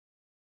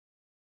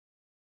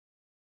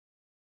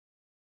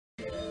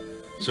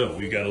So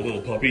we got a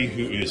little puppy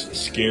who is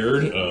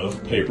scared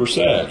of paper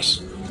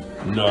sacks.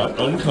 Not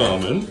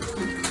uncommon.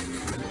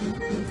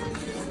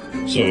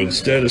 So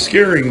instead of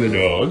scaring the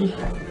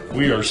dog,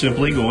 we are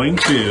simply going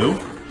to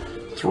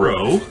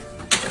throw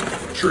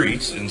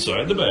treats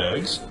inside the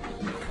bags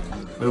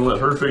and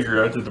let her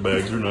figure out that the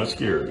bags are not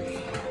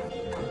scary.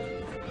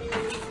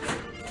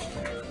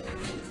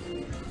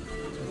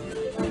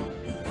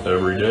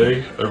 Every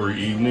day,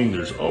 every evening,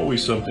 there's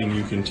always something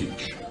you can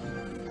teach.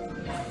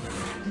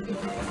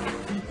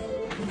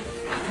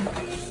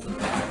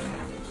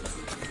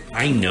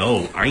 I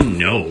know.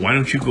 Why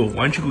don't you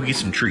go get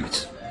some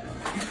treats?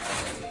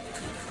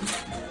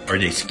 Are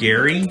they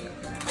scary?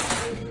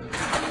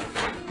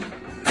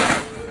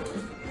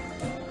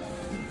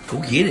 Go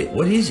get it.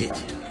 What is it?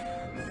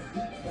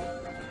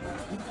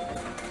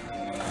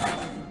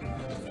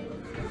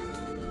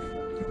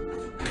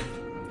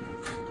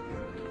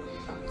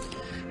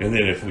 And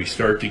then if we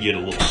start to get a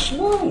little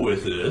slow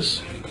with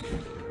this,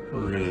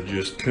 we're gonna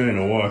just kind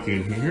of walk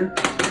in here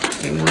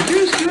and we're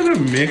just gonna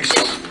mix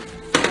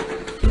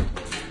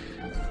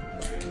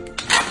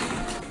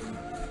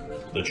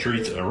the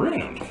treats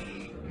around.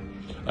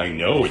 I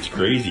know, it's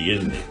crazy,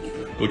 isn't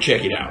it? Go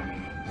check it out.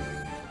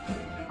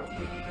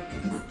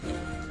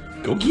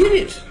 Go get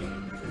it.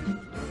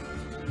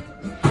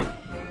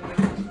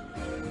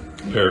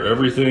 Pair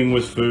everything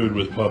with food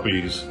with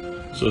puppies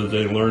so that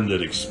they learn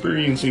that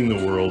experiencing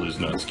the world is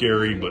not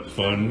scary but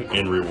fun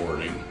and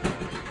rewarding.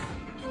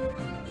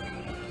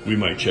 We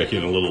might check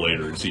in a little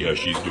later and see how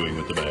she's doing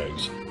with the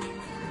bags.